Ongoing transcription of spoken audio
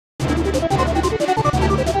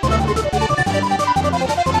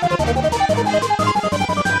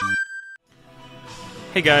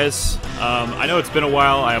Hey guys, I know it's been a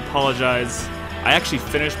while, I apologize. I actually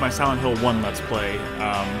finished my Silent Hill 1 Let's Play,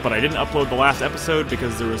 but I didn't upload the last episode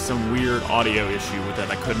because there was some weird audio issue with it.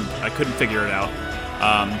 I couldn't figure it out.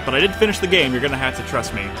 But I did finish the game, you're gonna have to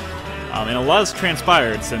trust me. And a lot has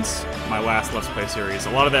transpired since my last Let's Play series.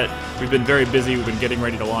 A lot of that, we've been very busy, we've been getting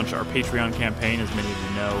ready to launch our Patreon campaign, as many of you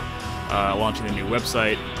know. Launching the new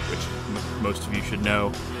website, which most of you should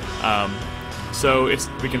know. So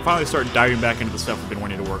we can finally start diving back into the stuff we've been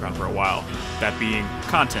wanting to work on for a while. That being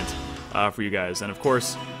content for you guys. And of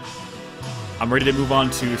course, I'm ready to move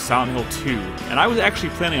on to Silent Hill 2. And I was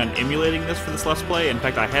actually planning on emulating this for this Let's Play. In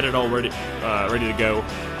fact, I had it all ready to go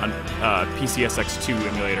on PCSX2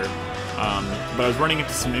 emulator. But I was running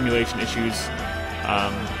into some emulation issues.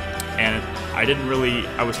 And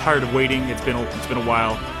I was tired of waiting. It's been a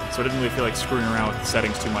while. So I didn't really feel like screwing around with the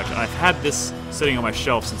settings too much. And I've had this sitting on my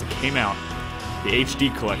shelf since it came out. The HD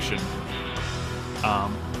collection.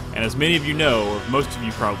 And as many of you know, or most of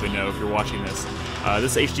you probably know if you're watching this,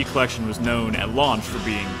 this HD collection was known at launch for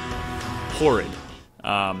being horrid.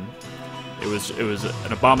 It was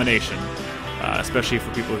an abomination, especially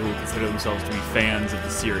for people who consider themselves to be fans of the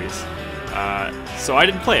series. So I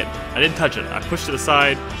didn't play it. I didn't touch it. I pushed it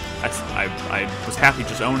aside. I was happy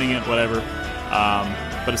just owning it, whatever.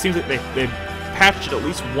 But it seems like they patched it at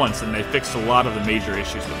least once, and they fixed a lot of the major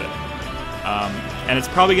issues with it. And it's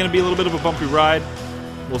probably going to be a little bit of a bumpy ride,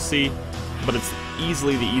 we'll see, but it's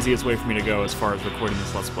easily the easiest way for me to go as far as recording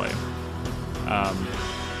this Let's Play.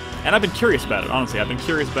 And I've been curious about it, honestly. I've been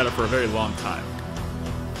curious about it for a very long time.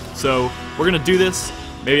 So, we're going to do this.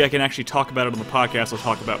 Maybe I can actually talk about it on the podcast. I'll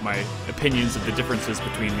talk about my opinions of the differences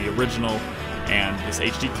between the original and this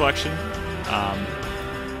HD collection.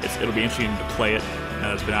 It'll be interesting to play it,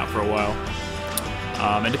 now it's been out for a while.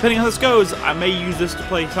 And depending on how this goes, I may use this to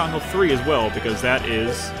play Silent Hill 3 as well, because that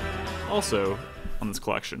is also on this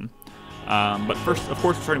collection. But first, of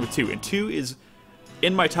course, we're starting with 2. And 2 is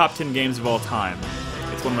in my top 10 games of all time.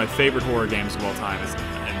 It's one of my favorite horror games of all time,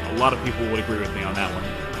 and a lot of people would agree with me on that one.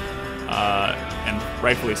 And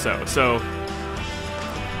rightfully so. So,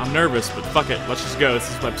 I'm nervous, but fuck it, let's just go. This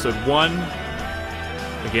is episode 1.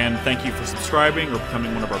 Again, thank you for subscribing or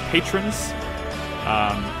becoming one of our patrons.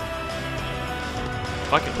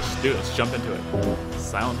 Fuck it, let's just do it. Let's jump into it.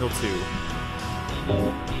 Silent Hill 2.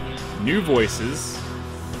 New voices.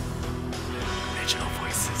 Original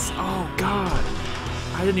voices. Oh, God.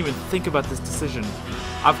 I didn't even think about this decision.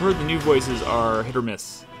 I've heard the new voices are hit or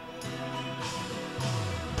miss.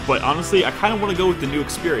 But honestly, I kind of want to go with the new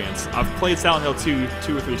experience. I've played Silent Hill 2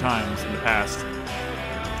 2 or 3 times in the past.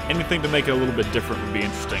 Anything to make it a little bit different would be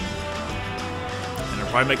interesting. And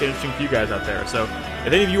it'll probably make it interesting for you guys out there. So,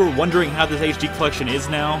 if any of you are wondering how this HD collection is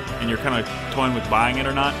now, and you're kind of toying with buying it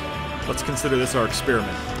or not, let's consider this our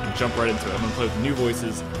experiment, and jump right into it. I'm going to play with the new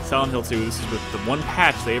voices, Silent Hill 2. This is with the one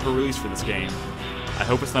patch they ever released for this game. I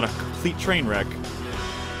hope it's not a complete train wreck.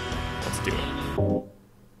 Let's do it. Oh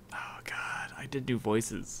god, I did new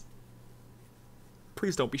voices.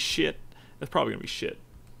 Please don't be shit. That's probably going to be shit.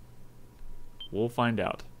 We'll find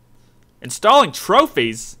out. Installing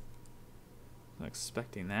trophies? I'm not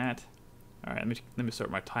expecting that. Alright, let me start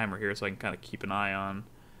my timer here so I can kind of keep an eye on.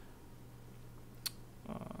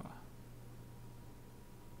 Let's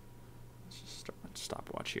just start my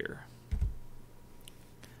stopwatch here.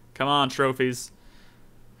 Come on, trophies.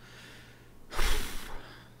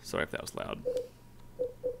 Sorry if that was loud.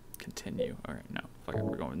 Continue. Alright, no. Fuck it,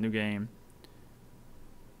 we're going with new game.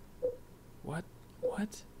 What?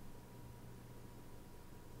 What?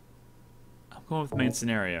 I'm going with main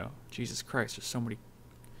scenario. Jesus Christ, there's so many.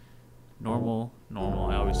 Normal.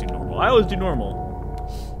 I always do normal.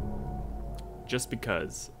 Just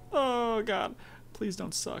because. Oh, God. Please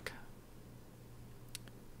don't suck.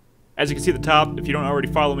 As you can see at the top, if you don't already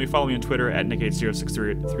follow me on Twitter at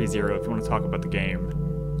Nick80630. If you want to talk about the game,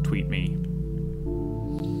 tweet me.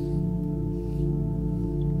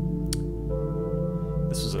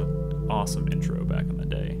 This was an awesome intro back in the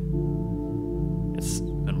day. It's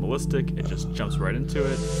minimalistic. It just jumps right into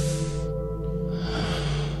it.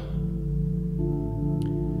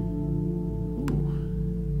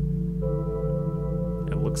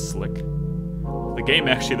 Looks slick. The game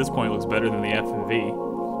actually at this point looks better than the FMV.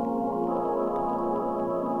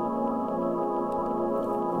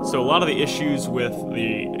 So a lot of the issues with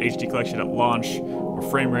the HD collection at launch were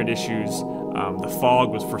frame rate issues. The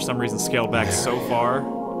fog was for some reason scaled back so far.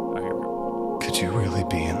 Oh, could you really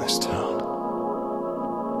be in this town?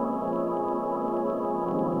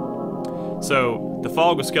 So the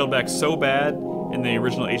fog was scaled back so bad in the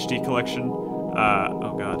original HD collection.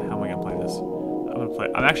 Oh god, how am I gonna play this?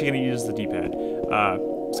 I'm actually going to use the D-pad.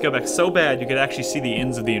 scale back so bad you could actually see the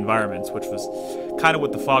ends of the environments, which was kind of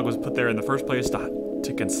what the fog was put there in the first place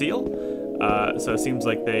to conceal. So it seems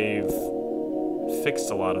like they've fixed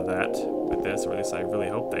a lot of that with this, or at least I really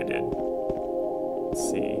hope they did. Let's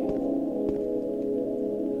see.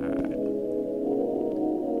 Alright.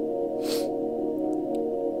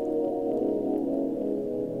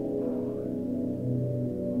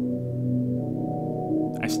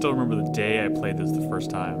 I still remember the day I played this the first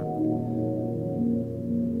time.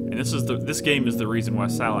 And this game is the reason why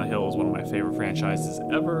Silent Hill is one of my favorite franchises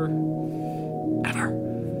ever.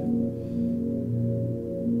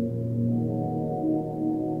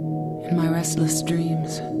 In my restless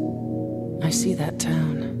dreams, I see that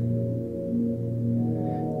town.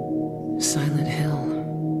 Silent Hill.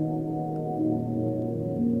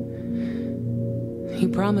 You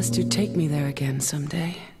promised you'd take me there again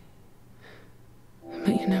someday.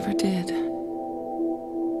 But you never did.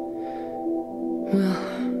 Well,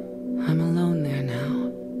 I'm alone there now.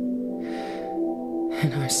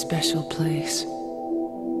 In our special place.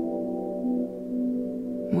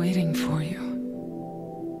 Waiting for you.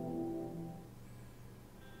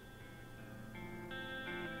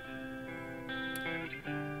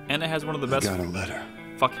 And it has one of the best I got a letter.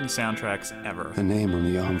 fucking soundtracks ever. The name on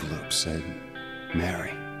the envelope said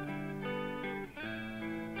Mary.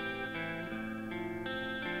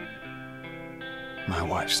 My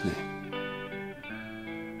wife's name.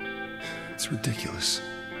 It's ridiculous.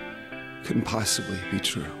 Couldn't possibly be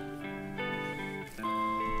true.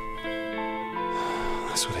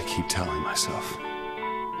 That's what I keep telling myself.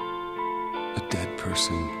 A dead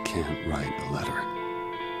person can't write a letter.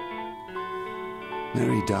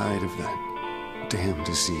 Mary died of that damn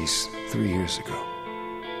disease 3 years ago.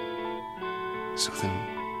 So then,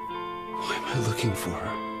 why am I looking for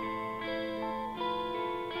her?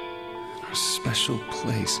 In our special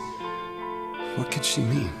place. What could she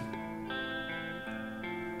mean?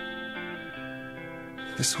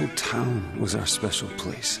 This whole town was our special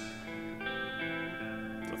place.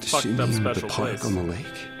 Does she mean the park on the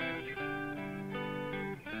lake?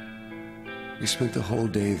 We spent the whole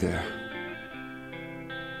day there.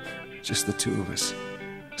 Just the two of us,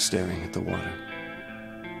 staring at the water.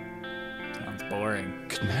 Sounds boring.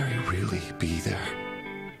 Could Mary really be there?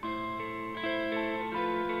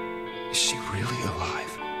 Is she really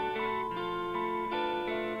alive?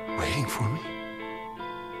 Waiting for me?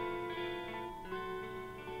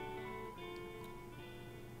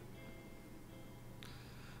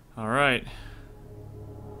 All right.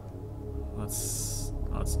 Let's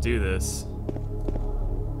do this.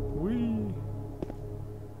 Whee!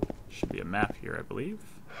 Should be a map here, I believe.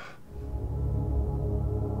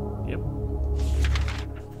 Yep.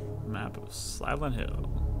 Map of Silent Hill.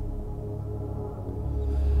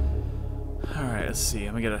 Alright, let's see.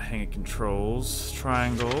 I'm gonna get a hang of controls.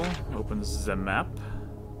 Triangle opens the map.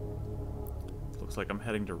 Looks like I'm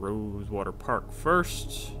heading to Rosewater Park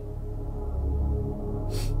first.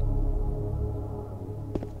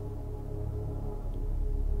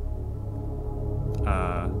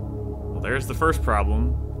 Well, there's the first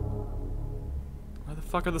problem. Where the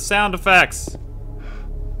fuck are the sound effects?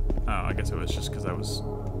 Oh, I guess it was just because I was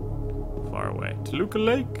far away. Toluca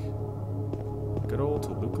Lake. Good old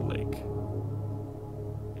Toluca Lake.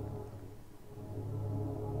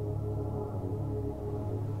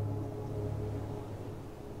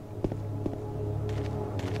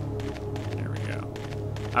 There we go.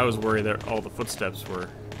 I was worried that all the footsteps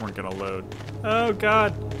weren't gonna load. Oh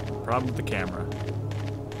god! Problem with the camera.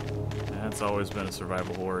 That's always been a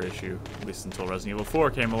survival horror issue, at least until Resident Evil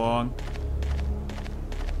 4 came along.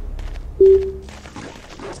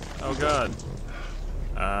 Oh god.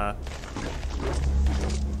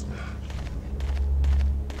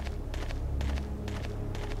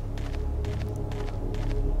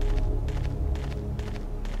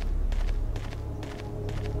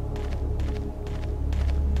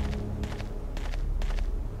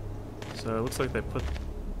 So it looks like they put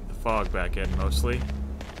the fog back in mostly.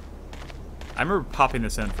 I remember popping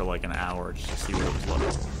this in for like an hour just to see what it was like.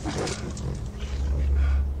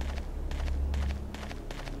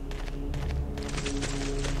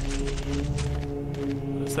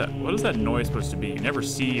 What is that noise supposed to be? You never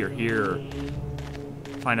see or hear or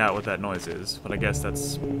find out what that noise is, but I guess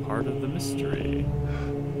that's part of the mystery.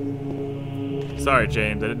 Sorry,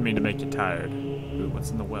 James, I didn't mean to make you tired. Ooh,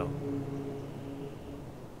 what's in the well?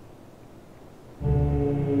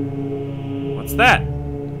 What's that?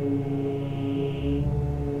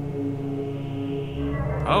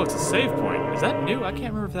 Oh, it's a save point. Is that new? I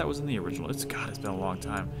can't remember if that was in the original. It's been a long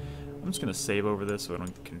time. I'm just gonna save over this so I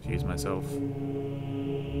don't confuse myself.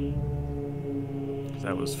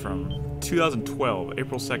 That was from 2012,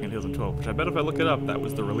 April 2nd, 2012, which I bet if I look it up, that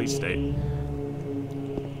was the release date.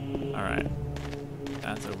 Alright.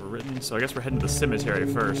 That's overwritten. So I guess we're heading to the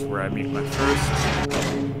cemetery first, where I meet my first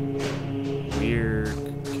weird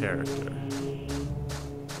character.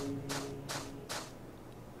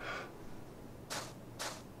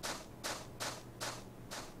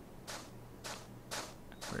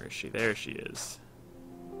 Where is she? There she is.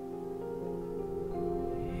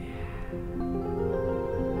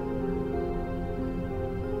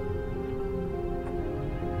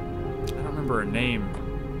 I don't remember her name.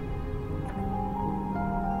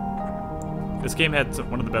 This game had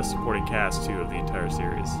one of the best supporting casts, too, of the entire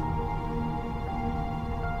series.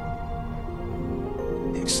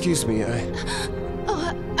 Excuse me, I'm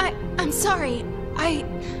sorry. I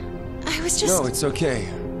was just... No, it's okay.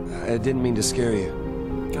 I didn't mean to scare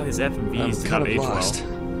you. God, these FMVs I'm did kind not of age lost.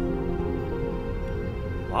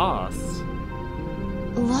 well. Lost?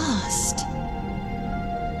 Lost?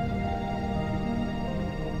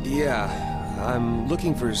 Yeah, I'm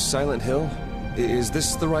looking for Silent Hill. Is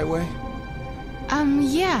this the right way?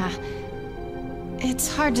 Yeah.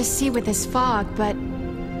 It's hard to see with this fog, but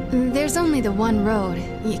there's only the one road.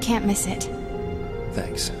 You can't miss it.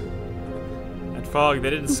 Thanks. That fog, they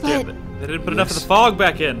didn't skip But- it. They didn't put enough of the fog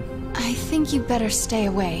back in. I think you better stay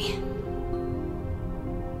away.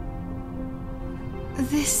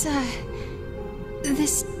 This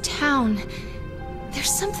town, there's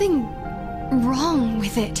something wrong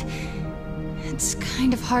with it. It's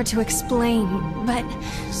kind of hard to explain, but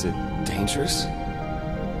Is it dangerous?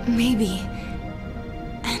 maybe.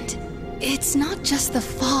 And it's not just the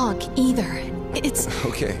fog either. It's...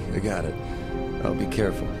 Okay, I got it. I'll be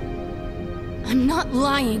careful. I'm not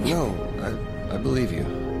lying. No, I believe you.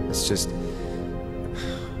 It's just...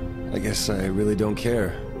 I guess I really don't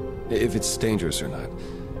care if it's dangerous or not.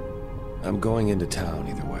 I'm going into town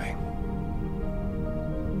either way.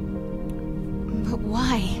 But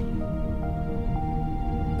why?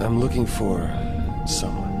 I'm looking for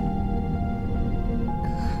someone.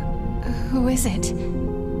 Who is it?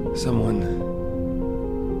 Someone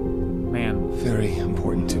Man, very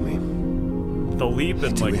important to me. the leap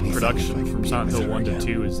in do like anything if I production can from be Silent with Hill her 1 to again.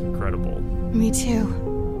 2 is incredible. Me too.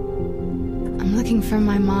 I'm looking for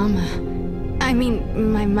my mama. I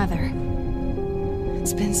mean, my mother.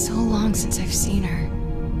 It's been so long since I've seen her.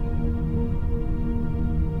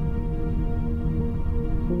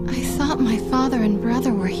 I thought my father and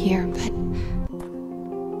brother were here, but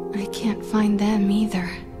I can't find them either.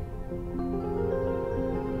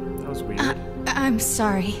 That was weird. I'm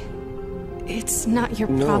sorry. It's not your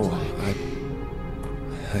No, problem.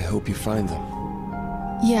 I hope you find them.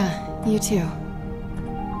 Yeah, you too.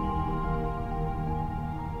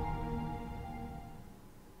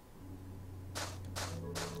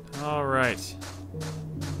 All right.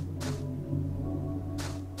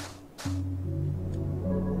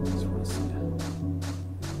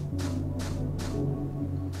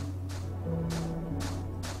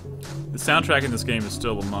 The soundtrack in this game is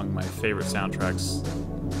still among my favorite soundtracks,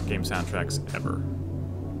 game soundtracks ever.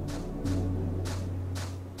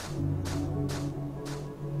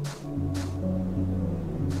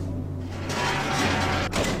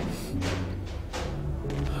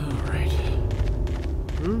 Alright.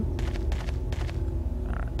 Alright.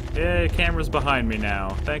 Yay, camera's behind me now.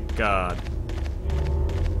 Thank God.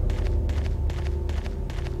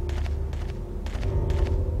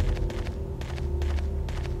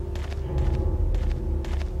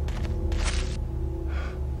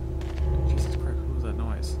 Jesus Christ, what was that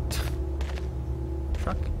noise?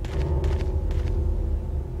 Truck?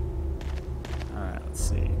 Alright, let's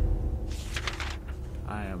see.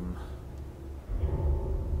 I am...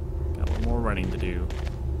 got a little more running to do.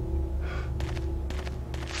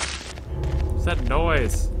 What's that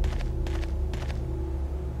noise?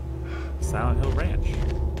 Silent Hill Ranch.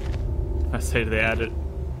 I say, did they add it?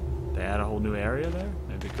 They add a whole new area there?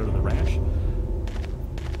 Maybe go to the ranch?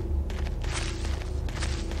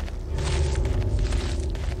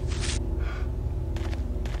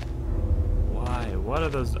 Why? What are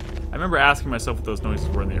those? I remember asking myself what those noises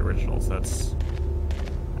were in the originals.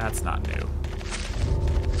 That's not new.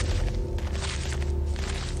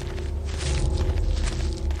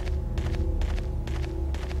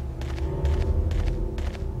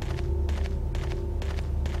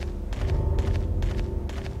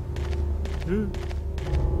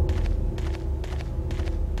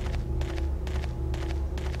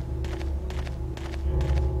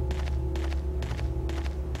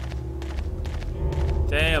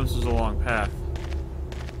 Damn, this is a long path.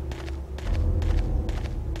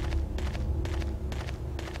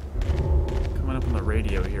 Coming up on the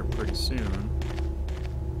radio here pretty soon.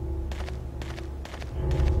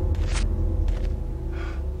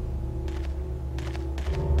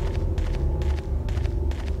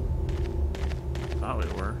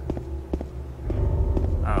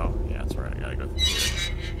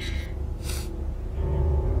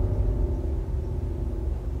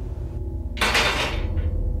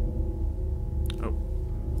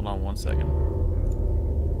 second.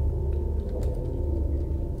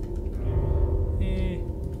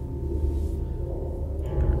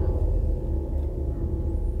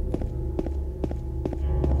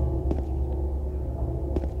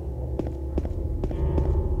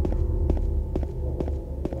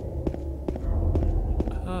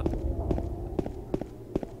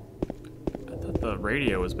 The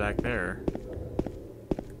radio was back there.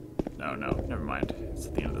 No, never mind. It's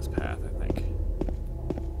at the end of this path, I think.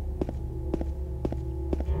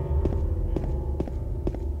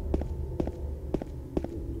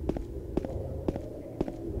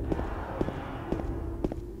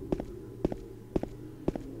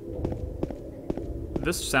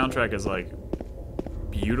 This soundtrack is like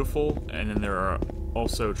beautiful, and then there are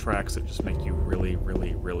also tracks that just make you really,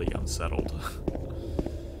 really, really unsettled.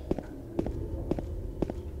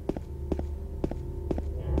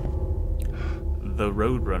 The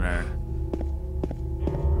Roadrunner.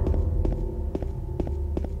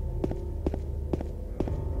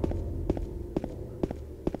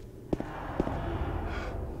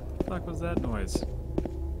 What the fuck was that noise?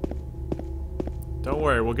 Don't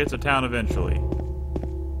worry, we'll get to town eventually.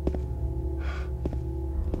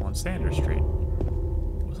 I'm on Sanders Street.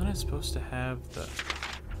 Wasn't I supposed to have the...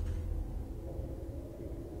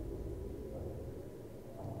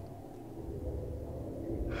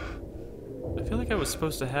 I feel like I was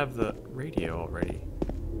supposed to have the radio already.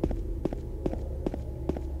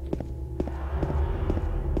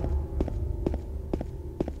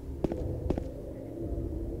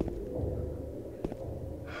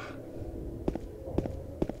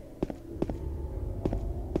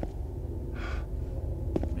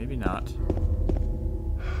 Maybe not.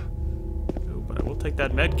 Oh, but I will take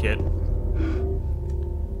that med kit.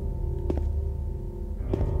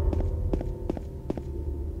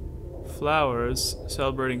 Flowers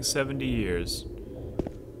celebrating 70 years.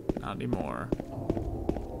 Not anymore.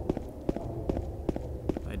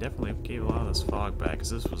 I definitely gave a lot of this fog back,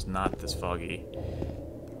 because this was not this foggy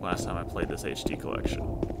last time I played this HD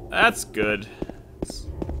collection. That's good. It's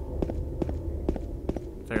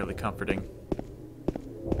fairly comforting.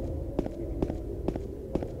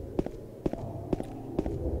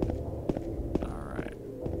 Alright.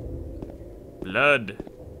 Blood.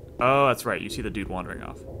 Oh, that's right. You see the dude wandering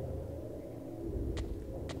off.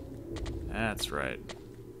 That's right.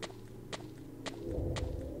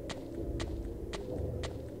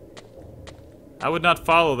 I would not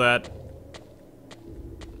follow that.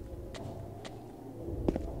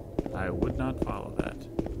 I would not follow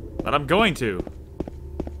that. But I'm going to.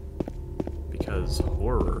 Because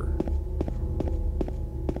horror.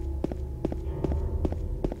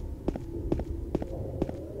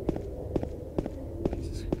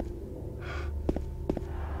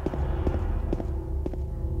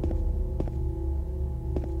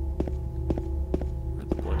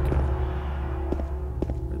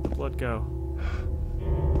 Go.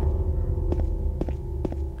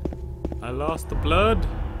 I lost the blood.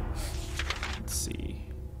 Let's see.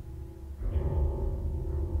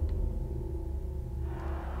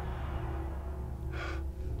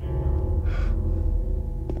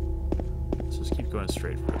 Let's just keep going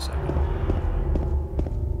straight for a second.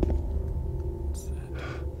 What's that?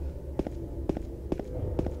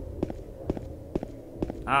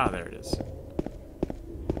 Ah, there it is.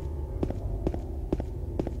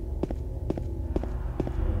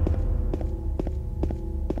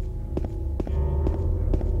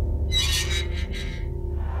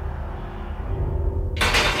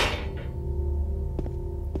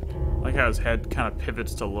 How his head kind of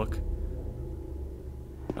pivots to look.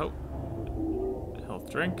 Oh.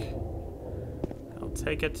 Health drink. I'll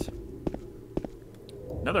take it.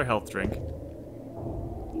 Another health drink.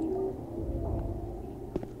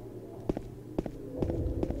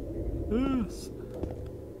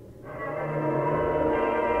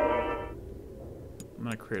 I'm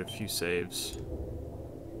gonna create a few saves.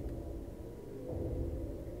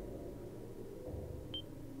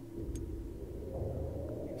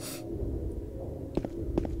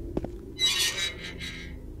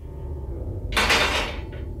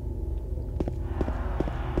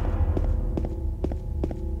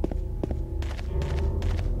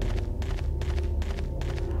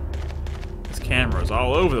 Cameras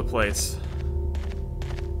all over the place.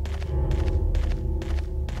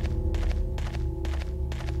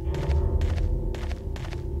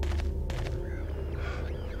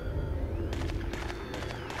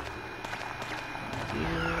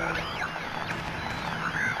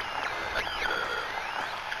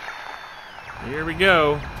 Here we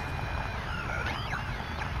go.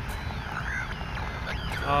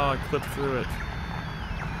 Oh, I clipped through it.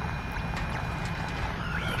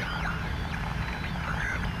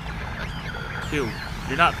 Dude,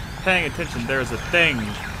 you're not paying attention. There's a thing.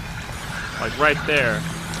 Like right there.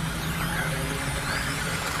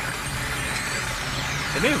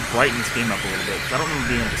 They may have brightened this game up a little bit, because I don't remember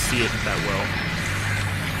being able to see it that well.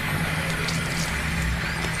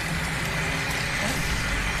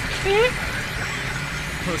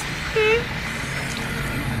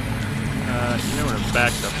 You know where to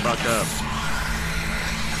back the fuck up.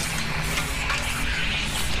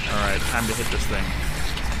 Alright, time to hit this thing.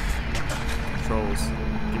 Controls.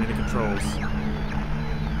 Give me the controls.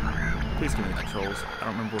 Please give me the controls. I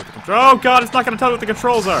don't remember what the controls. Oh god, it's not gonna tell me what the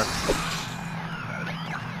controls are!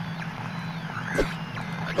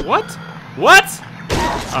 What? What?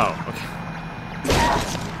 Oh, okay.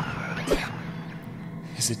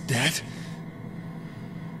 Is it dead?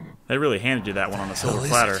 They really handed you that one on a silver Hell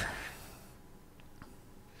is platter. it?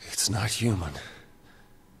 It's not human.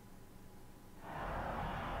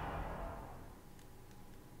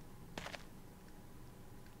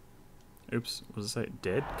 Oops, what does it say?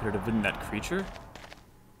 Dead? Could it have been that creature?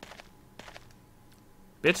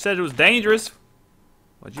 Bitch said it was dangerous.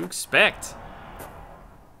 What'd you expect?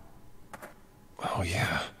 Oh,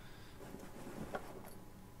 yeah.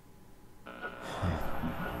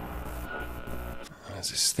 Is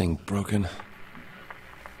this thing broken?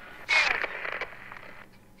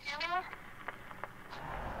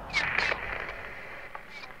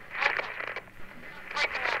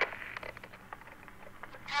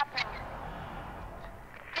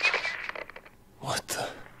 What the?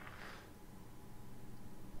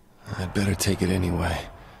 I'd better take it anyway.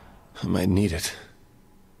 I might need it.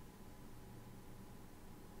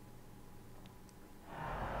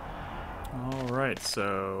 Alright,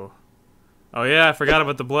 so... Oh yeah, I forgot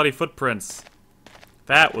about the bloody footprints.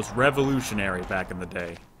 That was revolutionary back in the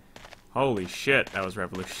day. Holy shit, that was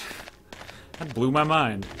revolutionary. That blew my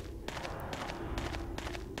mind.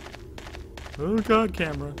 Oh god,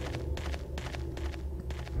 camera.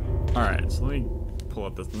 Alright, so let me pull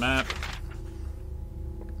up this map.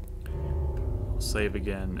 I'll save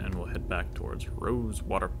again, and we'll head back towards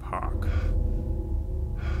Rosewater Park.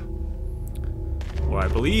 Where I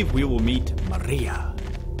believe we will meet Maria.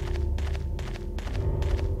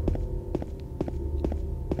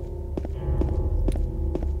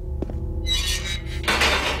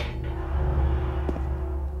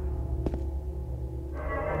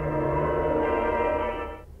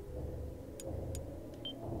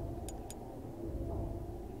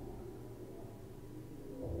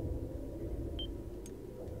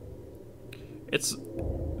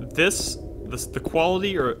 It's the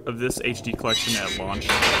quality of this HD collection at launch,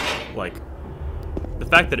 like the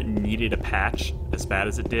fact that it needed a patch as bad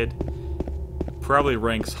as it did, probably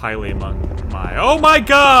ranks highly among my. Oh my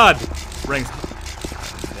god! Ranks.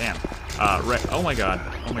 Damn. Oh my god.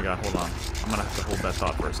 Oh my god. Hold on. I'm gonna have to hold that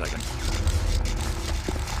thought for a second.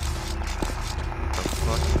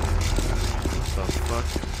 What the fuck?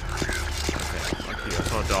 Okay. Fuck you. I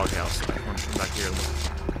saw a doghouse. I want to come back here and look.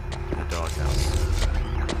 A doghouse.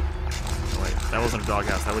 Wait, that wasn't a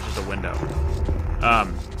doghouse, that was just a window.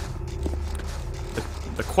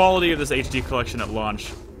 The quality of this HD collection at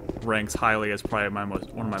launch ranks highly as probably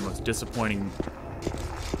one of my most disappointing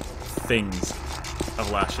things of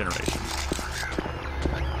last generation.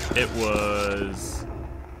 It was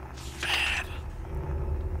bad.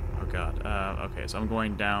 Oh god. Okay, so I'm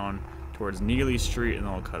going down towards Neely Street and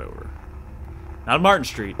then I'll cut over. Not Martin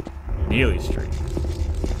Street, Neely Street.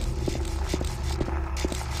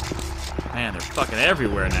 Man, they're fucking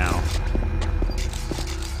everywhere now.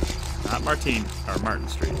 Not Martin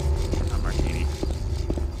Street. Not Martini.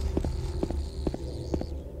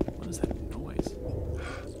 What is that noise?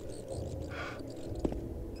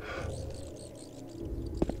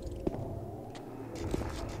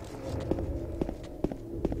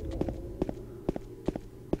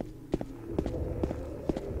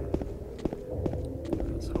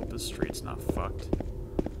 Let's hope this street's not fucked.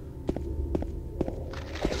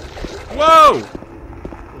 Whoa!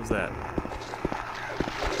 What was that?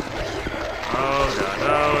 Oh god,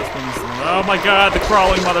 oh my god, the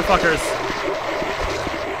crawling motherfuckers!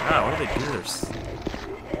 God, what do they do?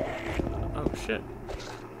 Oh shit.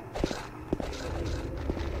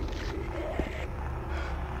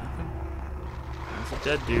 There's a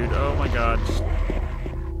dead dude, oh my god.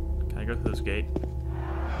 Can I go through this gate?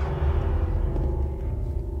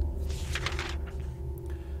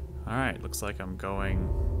 Alright, looks like I'm going...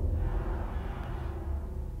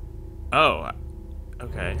 Oh,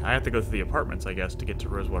 okay. I have to go through the apartments, I guess, to get to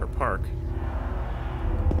Rosewater Park.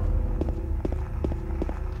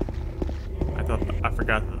 I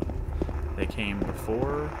forgot that they came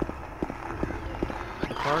before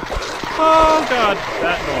the park. Oh god,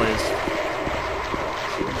 that noise.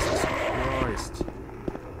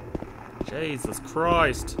 Jesus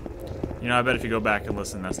Christ. You know, I bet if you go back and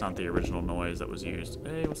listen, that's not the original noise that was used.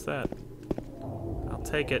 Hey, what's that? I'll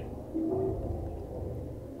take it.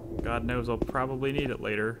 God knows I'll probably need it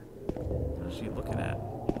later. What is she looking at?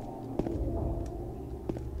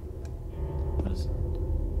 What is...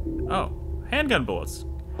 Oh, handgun bullets.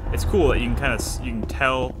 It's cool that you can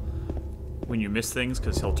tell when you miss things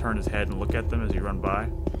because he'll turn his head and look at them as you run by.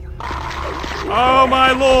 Oh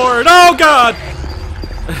my lord! Oh god!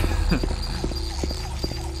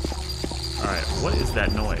 Alright, what is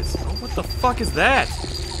that noise? Oh, what the fuck is that?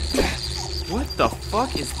 What the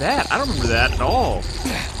fuck is that? I don't remember that at all.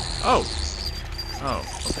 Oh. Oh,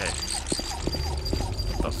 okay.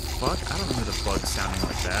 What the fuck? I don't remember the bugs sounding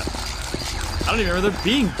like that. I don't even remember there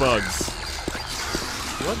being bugs.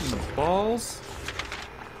 What in the balls?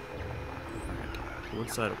 Alright,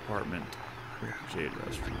 Woodside apartment. Jade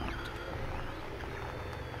restaurant.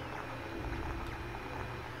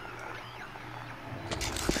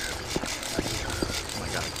 Oh my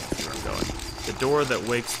god, I can't see where I'm going. The door that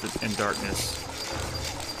wakes in darkness,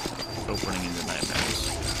 opening into nightmares.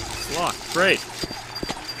 It's locked. Great.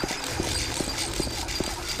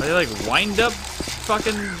 Are they like wind-up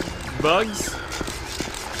fucking bugs?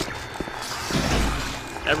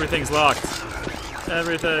 Everything's locked.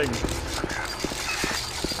 Everything.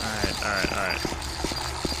 Alright.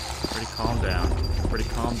 Everybody calm down. Everybody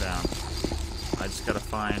calm down. I just gotta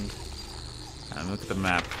find... look at the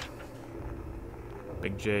map.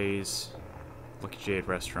 Big J's. Lucky Jade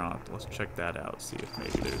restaurant. Let's check that out. See if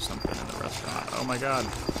maybe there's something in the restaurant. Oh my god.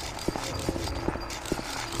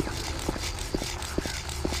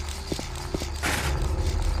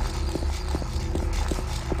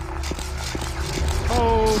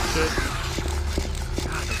 Oh shit.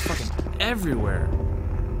 God, they're fucking everywhere.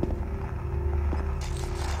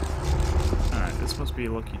 Alright, this must be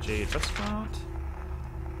Lucky Jade restaurant.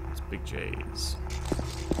 It's Big J's.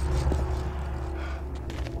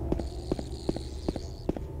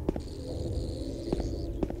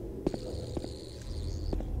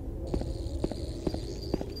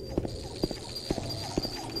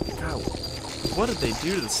 God, what did they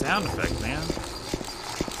do to the sound effect, man?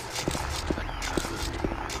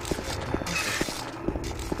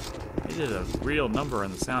 They did a real number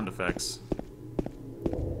on the sound effects.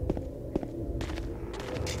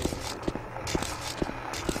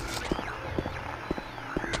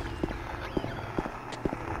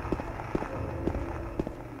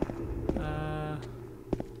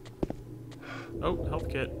 Oh, health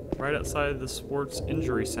kit. Right outside the sports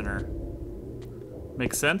injury center.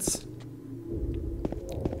 Makes sense?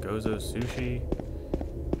 Gozo sushi.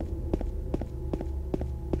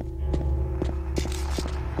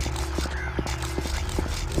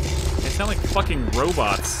 They sound like fucking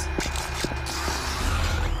robots.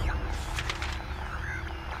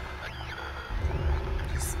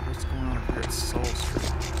 What's going on here at Soul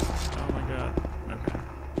Street? Oh my god. Okay.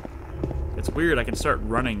 It's weird, I can start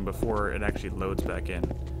running before it actually loads back in.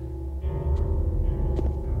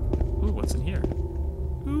 Ooh, what's in here?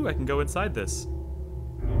 Ooh, I can go inside this.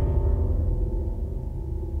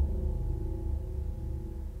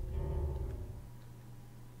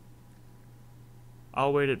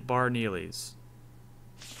 I'll wait at Bar Neely's.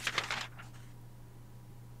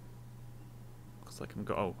 Looks like I'm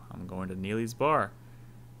going to Neely's bar.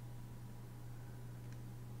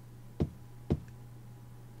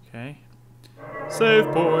 Okay. Save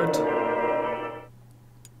point.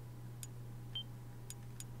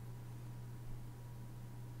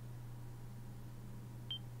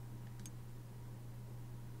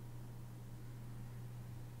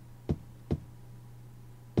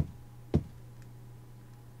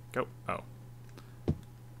 Go. Oh.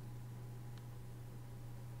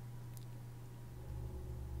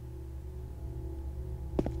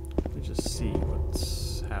 Let me just see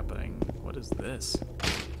what's happening. What is this?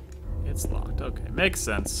 It's locked. Okay, makes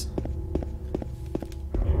sense.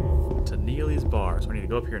 To Neely's bar. So I need to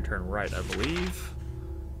go up here and turn right, I believe.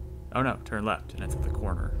 Oh no, turn left, and it's at the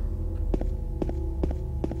corner.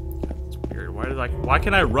 That's weird. Why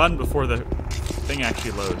can I run before the thing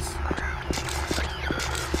actually loads?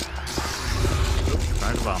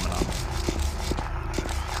 Trying to vomit on me.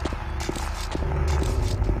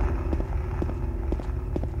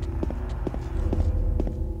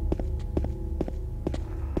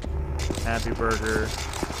 Happy Burger,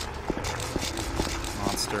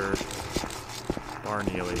 Monster, Bar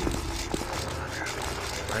Neely.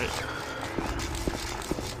 Right?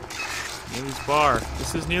 Neely's bar.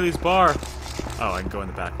 This is Neely's bar. Oh, I can go in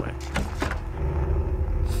the back way.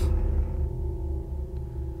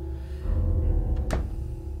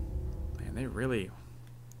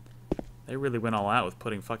 They really went all out with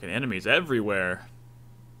putting fucking enemies everywhere.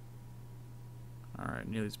 Alright,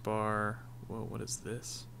 Neely's Bar. Whoa, what is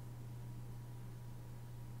this?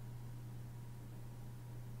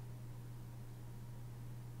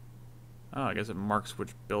 Oh, I guess it marks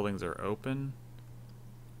which buildings are open.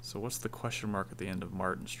 So what's the question mark at the end of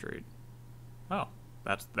Martin Street? Oh,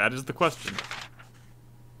 that is the question.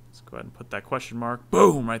 Let's go ahead and put that question mark.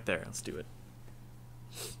 Boom! Right there. Let's do it.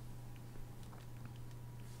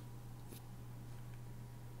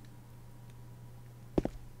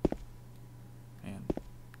 Man.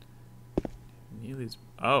 Neely's...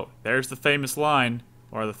 Oh, there's the famous line.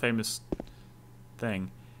 Or the famous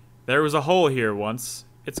thing. There was a hole here once.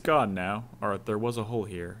 It's gone now. Or there was a hole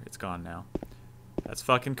here. It's gone now. That's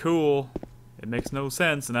fucking cool. It makes no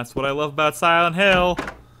sense, and that's what I love about Silent Hill.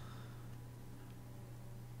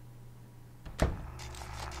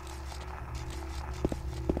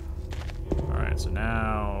 Alright, so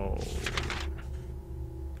now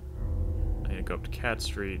I need to go up to Cat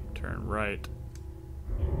Street, turn right,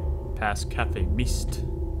 past Cafe Mist.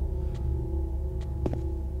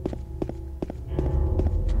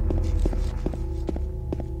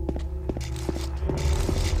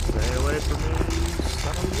 Stay away from me,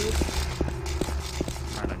 son of a bitch.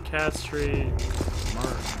 Right on Cat Street,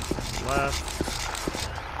 Martin, left.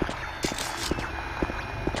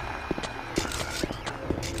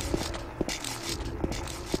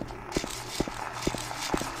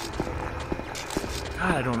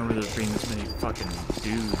 God, I don't remember there being this many fucking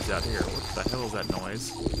dudes out here. What the hell is that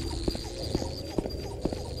noise?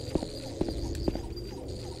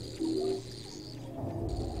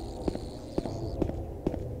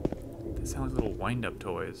 They sound like little wind-up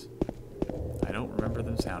toys. I don't remember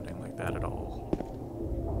them sounding like that at all.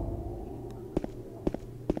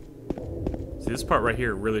 See, this part right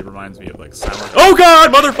here really reminds me of like Silent... Oh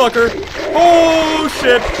god, motherfucker! Oh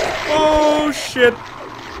shit! Oh shit!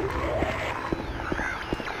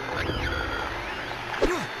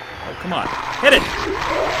 Oh, come on. Hit it!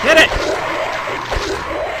 Hit it!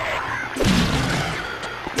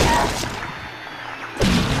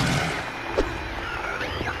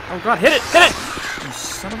 Oh god, hit it! Hit it! You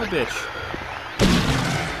son of a bitch.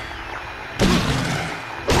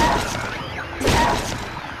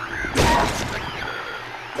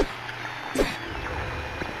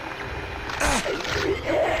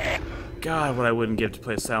 God, what I wouldn't give to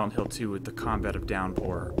play Silent Hill 2 with the combat of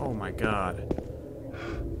Downpour. Oh my god.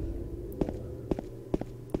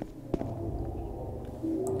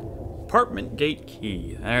 Apartment gate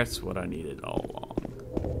key. That's what I needed all along.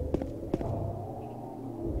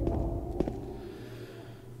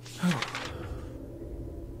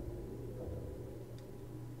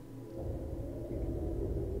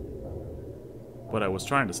 What I was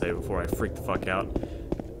trying to say before I freaked the fuck out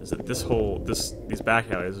is that these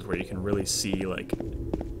back alleys is where you can really see like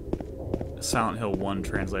Silent Hill 1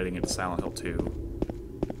 translating into Silent Hill 2,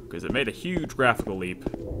 because it made a huge graphical leap.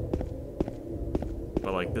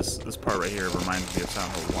 But like this part right here reminds me of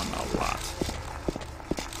Silent Hill 1 a lot.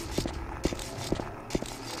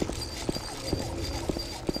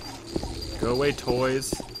 Go away,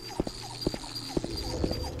 toys.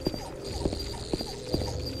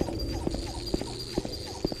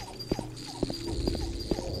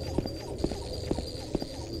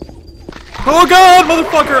 Oh god,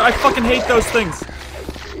 motherfucker! I fucking hate those things.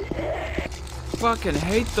 Fucking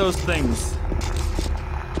hate those things.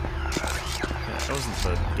 Yeah, that wasn't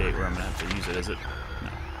the gate where I'm gonna have to use it, is it? No.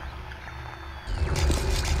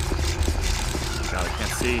 God, I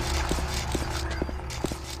can't see.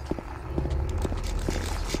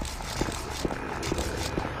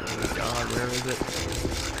 Oh god, where is it?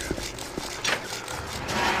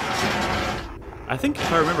 I think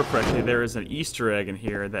if I remember correctly, there is an Easter egg in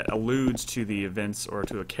here that alludes to the events or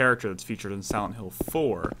to a character that's featured in Silent Hill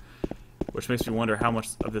 4, which makes me wonder how much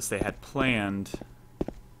of this they had planned.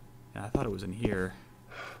 Yeah, I thought it was in here.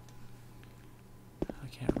 I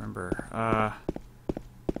can't remember. I'm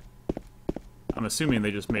assuming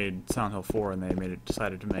they just made Silent Hill 4 and they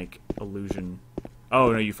decided to make allusion.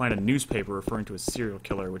 Oh no, you find a newspaper referring to a serial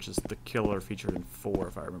killer, which is the killer featured in 4,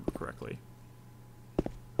 if I remember correctly.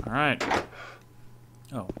 All right.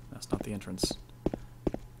 Oh, that's not the entrance.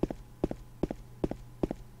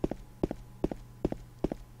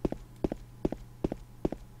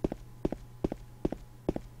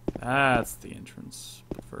 That's the entrance.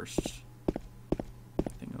 But first,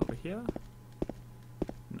 anything over here?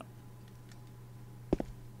 No.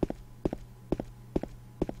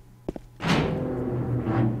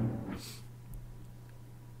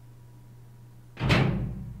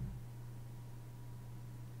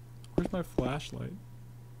 Where's my flashlight?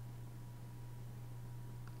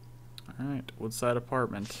 Alright, Woodside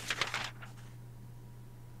apartment.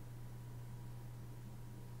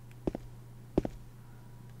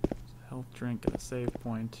 Health drink and a save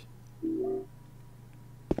point.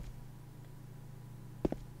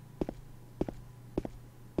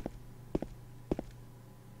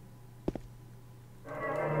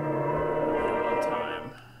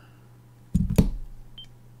 Time.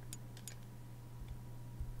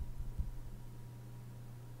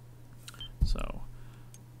 So,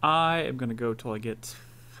 I am gonna go till I get.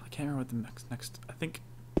 I can't remember what the next. I think.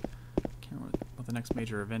 I can't remember what the next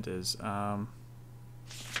major event is.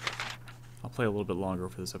 I'll play a little bit longer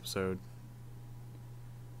for this episode.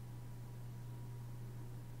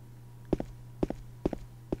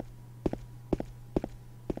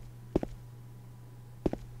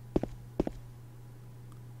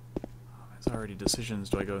 There's already decisions.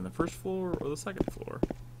 Do I go in the first floor or the second floor?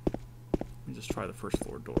 Let me just try the first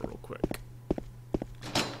floor door real quick.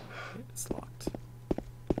 Okay, it's locked.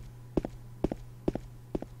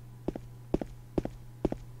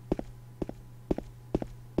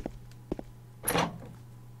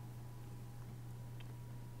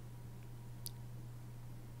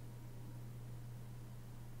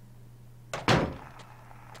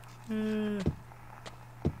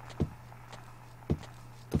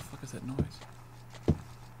 What the fuck is that noise?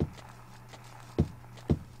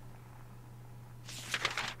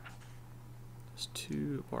 There's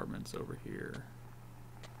 2 apartments over here.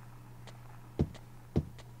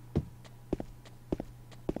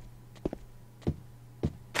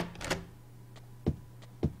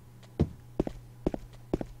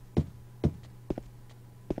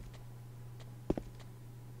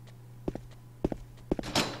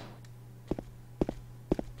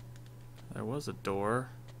 There was a door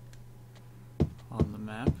on the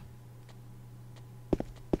map.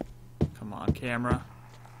 Come on, camera.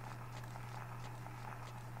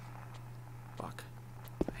 Fuck.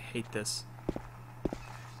 I hate this.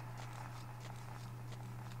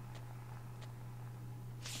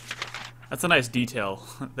 That's a nice detail,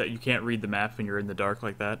 that you can't read the map when you're in the dark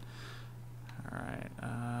like that. Alright,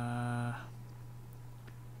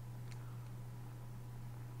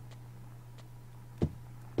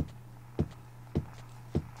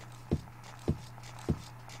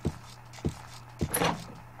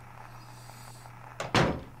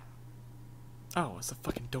 oh, it's the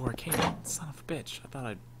fucking door I came in. Son of a bitch. I thought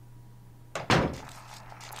I'd...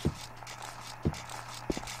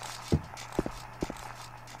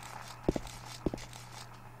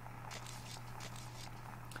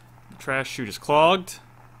 The trash chute is clogged.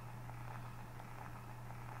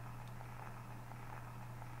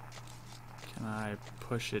 Can I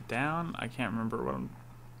push it down? I can't remember what I'm...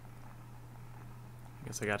 I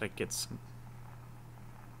guess I gotta get some...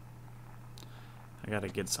 I gotta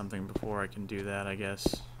get something before I can do that, I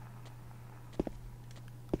guess.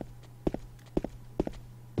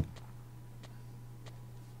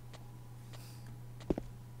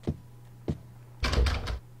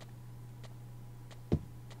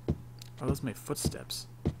 Oh, those are my footsteps.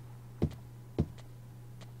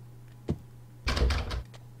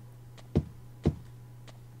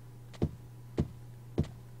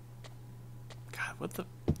 God, what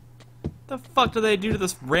the fuck do they do to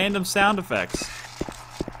this random sound effects?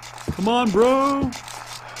 Come on, bro! I'm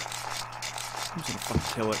just gonna fucking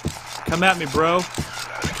kill it. Come at me, bro.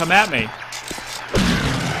 Come at me.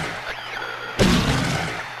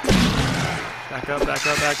 Back up, back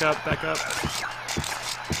up, back up, back up.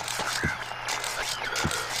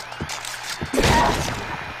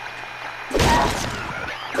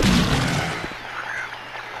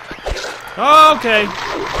 Oh, okay.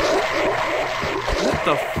 What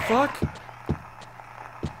the fuck?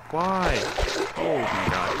 Why? Oh my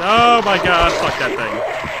god. Oh my god, fuck that thing.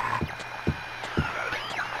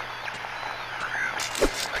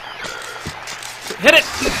 Hit it!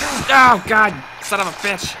 Oh god, son of a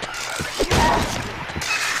bitch.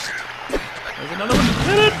 There's another one.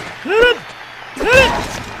 Hit it! Hit it! Hit it!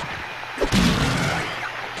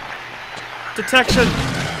 Detection!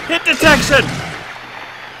 Hit detection!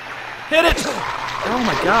 Hit it! Oh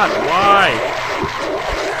my god, why?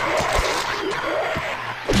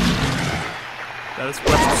 This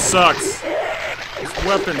weapon sucks. This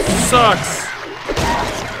weapon sucks.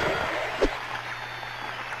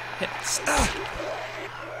 Hits.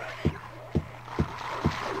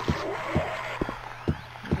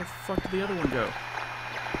 Where the fuck did the other one go?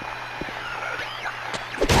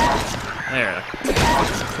 There.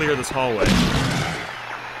 Let's clear this hallway.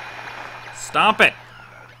 Stomp it.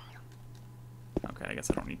 Okay, I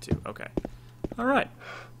guess I don't need to. Okay. All right.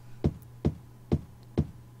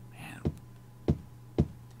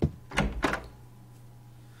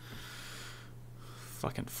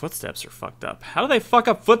 Fucking footsteps are fucked up. How do they fuck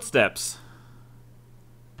up footsteps?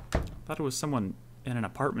 I thought it was someone in an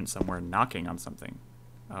apartment somewhere knocking on something.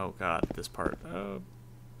 Oh god, this part. Oh,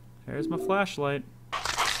 there's my flashlight.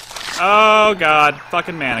 Oh god,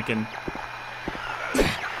 fucking mannequin.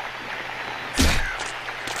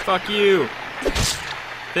 Fuck you.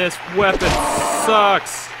 This weapon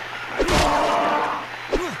sucks.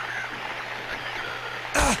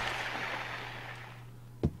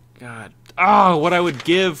 God. Oh, what I would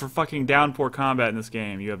give for fucking downpour combat in this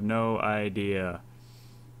game. You have no idea.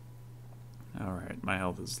 Alright, my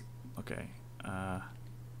health is... okay.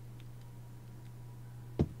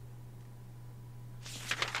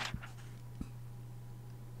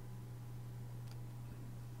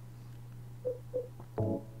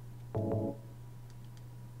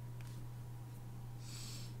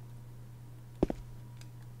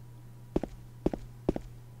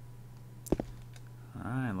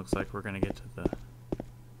 Alright, looks like we're gonna get to the...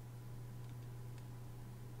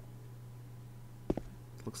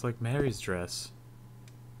 looks like Mary's dress.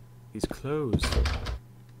 These clothes.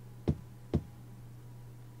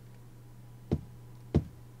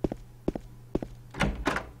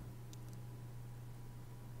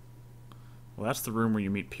 Well, that's the room where you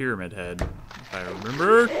meet Pyramid Head, if I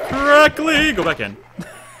remember correctly. Go back in.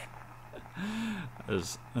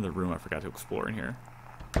 There's another room I forgot to explore in here.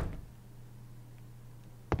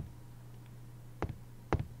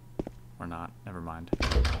 Or not. Never mind.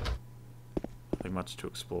 Nothing much to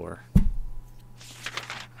explore.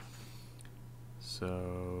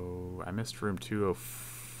 So I missed room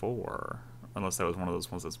 204. Unless that was one of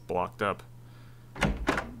those ones that's blocked up.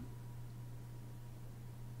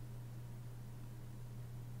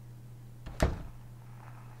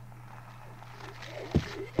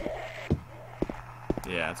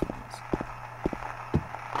 Yeah, that's one of those.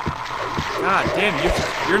 God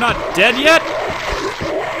damn, you're not dead yet?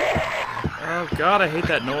 Oh god, I hate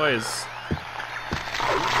that noise.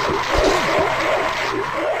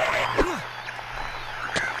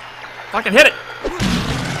 Fucking hit it!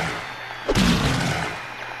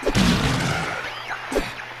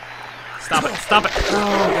 Stop it, stop it!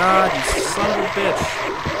 Oh god, you son of a bitch.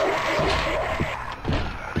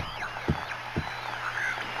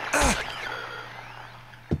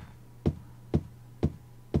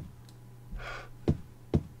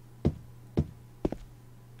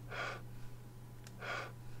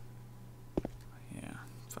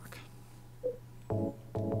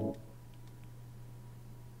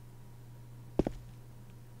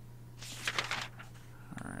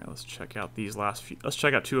 Let's check out these last few. Let's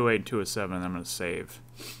check out 208 and 207, and I'm going to save.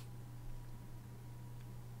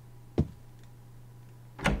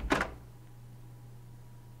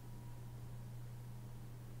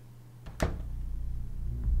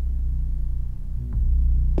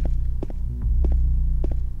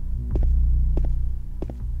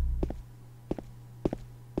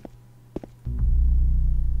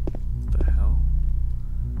 What the hell?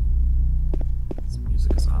 This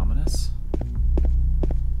music is ominous.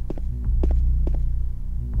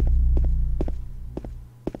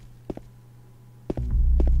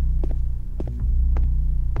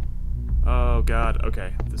 Oh god,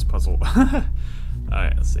 okay, this puzzle.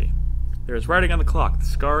 Alright, let's see. There is writing on the clock. The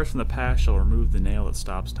scars from the past shall remove the nail that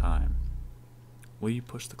stops time. Will you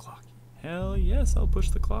push the clock? Hell yes, I'll push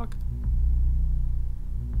the clock.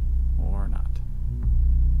 Or not.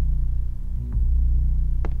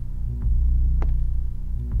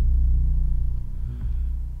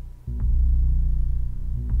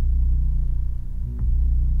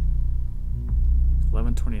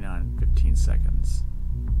 $11:29, 15 seconds.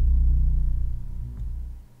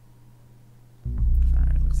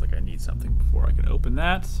 Alright, looks like I need something before I can open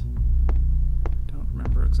that. Don't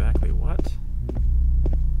remember exactly what.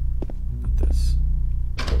 But this.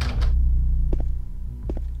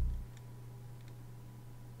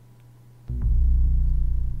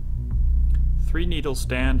 Three needles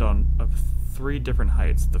stand on of three different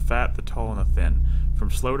heights, the fat, the tall, and the thin. From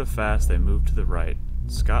slow to fast, they move to the right.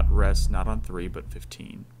 Scott rests not on 3, but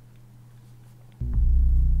 15.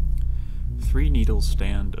 Three needles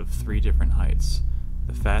stand of three different heights,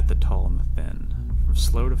 the fat, the tall, and the thin. From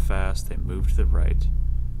slow to fast, they move to the right.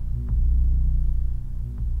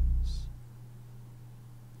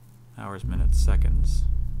 Hours, minutes, seconds.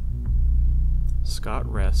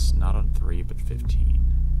 Scott rests not on 3, but 15.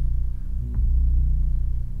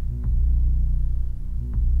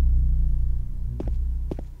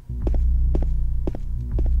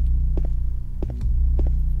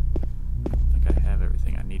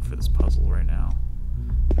 For this puzzle right now.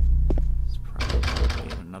 It's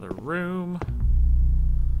probably in another room,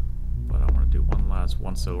 but I want to do one last That's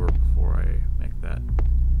one silver before I make that.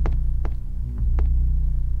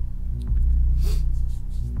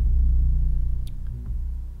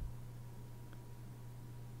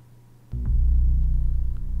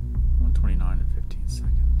 $129 in 15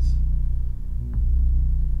 seconds.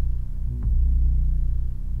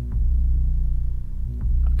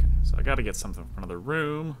 Okay, so I gotta get something from another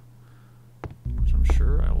room, which I'm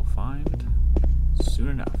sure I will find soon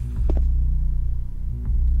enough.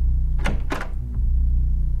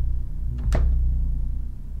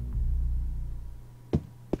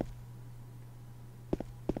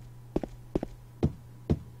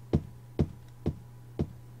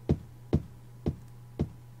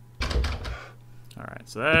 Alright,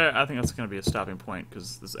 so I think that's going to be a stopping point,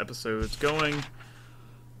 because this episode's going a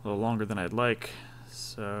little longer than I'd like.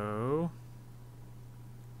 So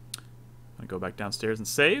I'm going to go back downstairs and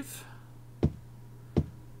save.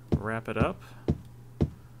 Wrap it up.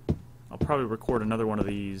 I'll probably record another one of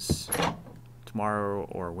these tomorrow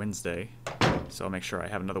or Wednesday, so I'll make sure I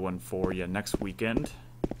have another one for you next weekend.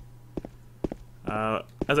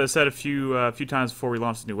 As I said a few times before we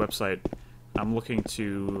launched the new website, I'm looking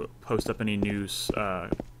to post up any new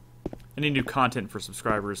content for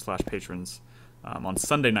subscribers / patrons on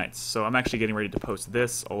Sunday nights. So I'm actually getting ready to post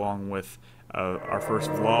this along with our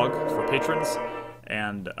first vlog for patrons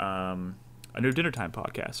and a new dinner time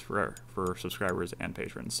podcast for subscribers and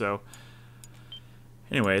patrons. So,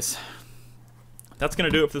 anyways, that's gonna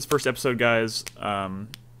do it for this first episode, guys. I'm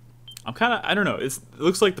kind of, I don't know. It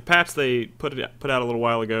looks like the patch they put out a little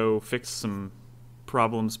while ago fixed some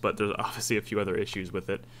problems, but there's obviously a few other issues with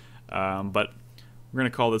it. But we're gonna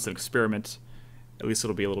call this an experiment. At least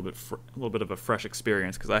it'll be a little bit of a fresh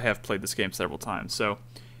experience, because I have played this game several times. So,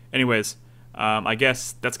 anyways, I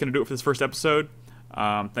guess that's gonna do it for this first episode.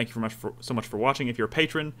 Thank you so much for watching. If you're a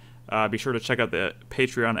patron, be sure to check out the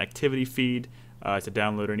Patreon activity feed to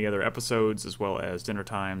download any other episodes, as well as dinner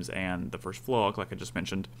times and the first vlog, like I just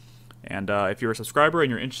mentioned. And if you're a subscriber and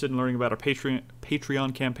you're interested in learning about our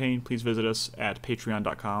Patreon campaign, please visit us at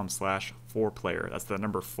patreon.com/4player. That's the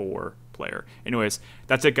number 4player. Anyways,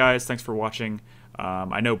 that's it, guys. Thanks for watching.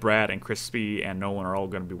 I know Brad and Crispy and Nolan are all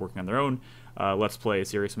going to be working on their own Let's Play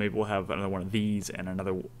series, so maybe we'll have another one of these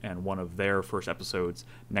and one of their first episodes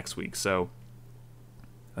next week. So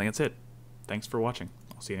I think that's it. Thanks for watching.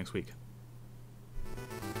 I'll see you next week.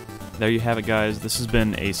 There you have it, guys. This has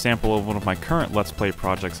been a sample of one of my current Let's Play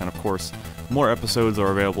projects, and of course, more episodes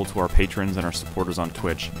are available to our patrons and our supporters on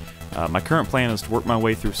Twitch. My current plan is to work my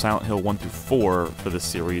way through Silent Hill 1 through 4 for this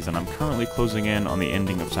series, and I'm currently closing in on the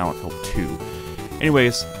ending of Silent Hill 2.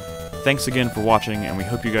 Anyways, thanks again for watching, and we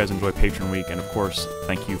hope you guys enjoy Patron Week, and of course,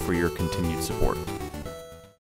 thank you for your continued support.